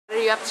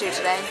you up to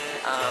today?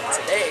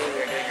 Today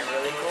we're doing a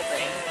really cool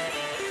thing.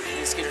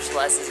 New Scooters for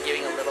Less is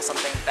giving a little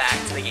something back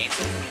to the gaming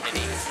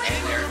community, and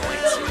we're going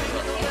to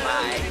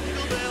buy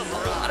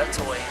a lot of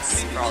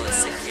toys for all the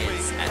sick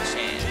kids at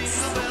Shands.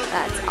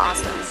 That's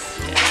awesome.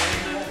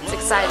 Yeah. It's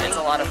exciting. It's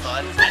a lot of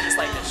fun. I just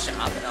like to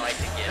shop and I like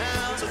to give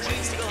toys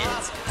to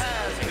kids.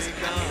 It makes me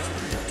happy.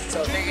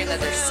 So figuring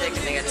that they're sick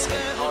and they got to spend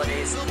the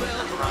holidays in the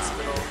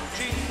hospital,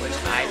 which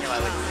I know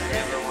I would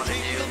never want to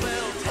do.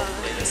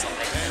 Hopefully this will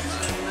make them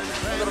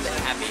a little bit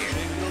happier.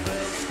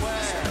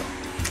 So,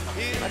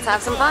 let's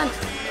have some fun.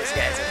 Those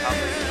guys will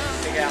probably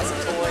figure out some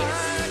toys.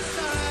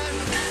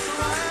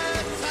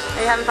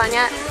 Are you having fun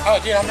yet? Oh,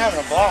 dude, I'm having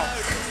a blast.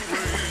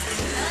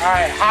 All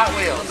right, Hot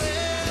Wheels.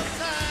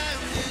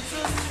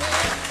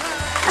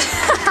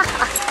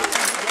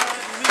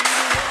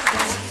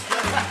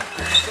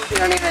 You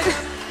don't even...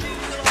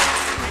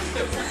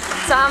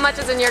 So how much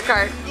is in your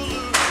cart?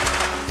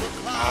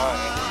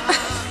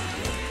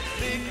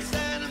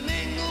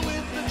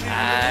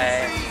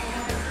 I'm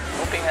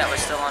hoping that we're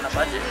still on a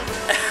budget.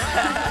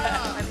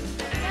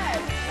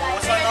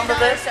 What's our number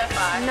there?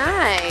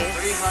 Nice.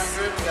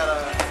 300. We got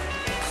a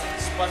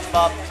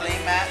SpongeBob play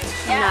mat.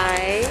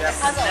 Nice. We have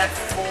some Deck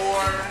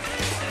 4,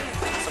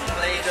 some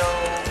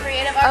Play-Doh.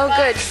 Creative art. Oh,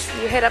 good.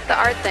 You hit up the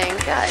art thing.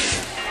 Good.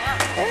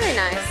 Very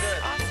nice.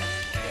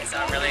 So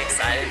I'm really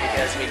excited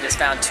because we just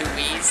found 2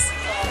 Wii's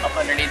up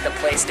underneath the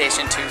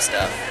PlayStation 2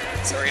 stuff.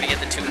 So we're gonna get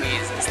the 2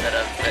 Wii's instead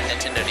of the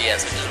Nintendo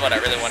DS, which is what I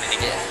really wanted to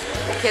get.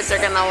 The kids are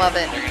gonna love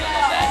it. They're gonna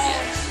love that,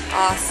 yeah.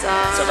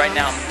 Awesome. So right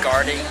now I'm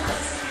guarding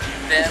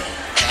them,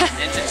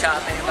 ninja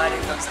chopping if I do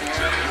comes to me,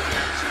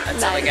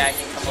 until the guy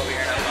can come over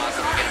here and unbox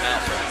them and get them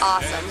out.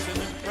 Awesome.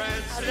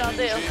 How'd y'all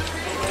do?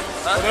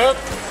 Huh?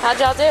 How'd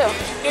y'all do?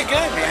 You're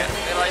good, man.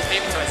 They like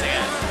baby toys I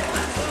got.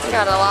 We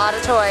got a lot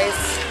of toys.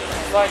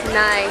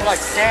 Nice. Like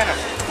Santa.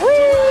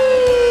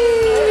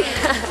 Whee!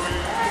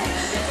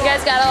 You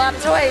guys got a lot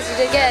of toys. You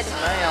did good.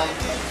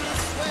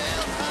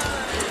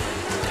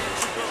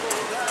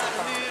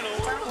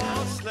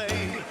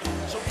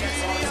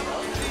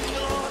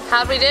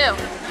 How'd we do?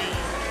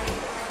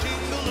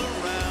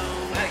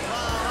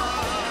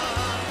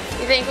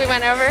 You think we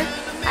went over?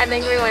 I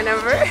think we went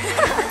over.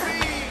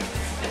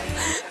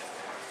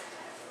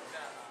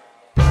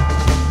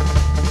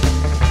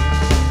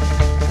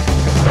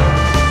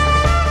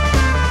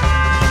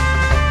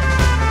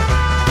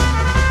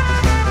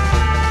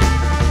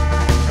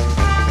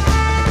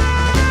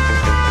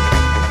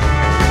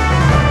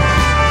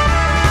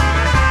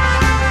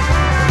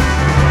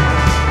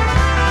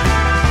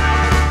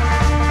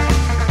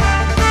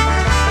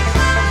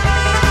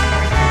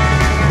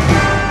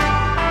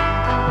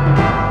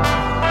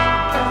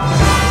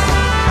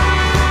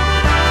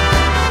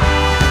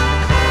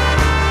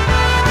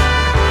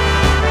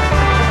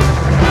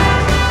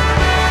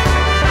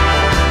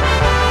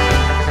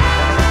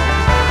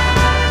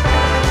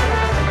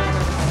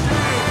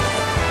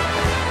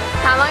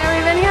 How long have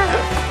we been here?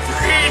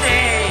 3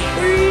 days!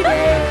 3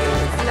 days.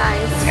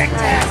 Nice.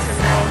 Nice.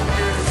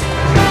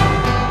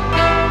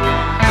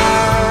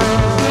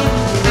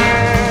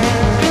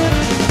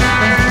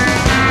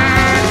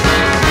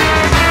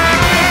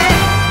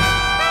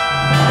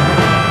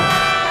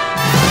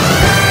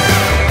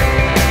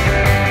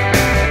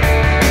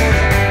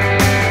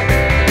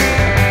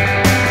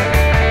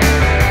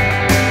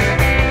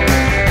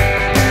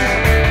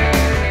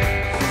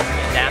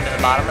 Down to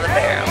the bottom of the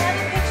barrel.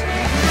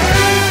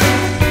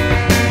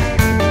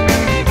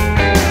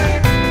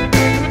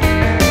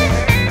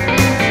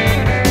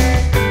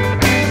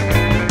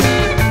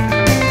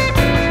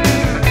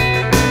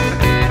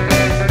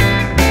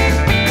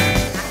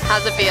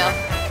 How's it feel?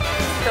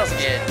 Feels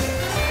good.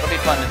 It'll be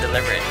fun to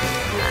deliver it.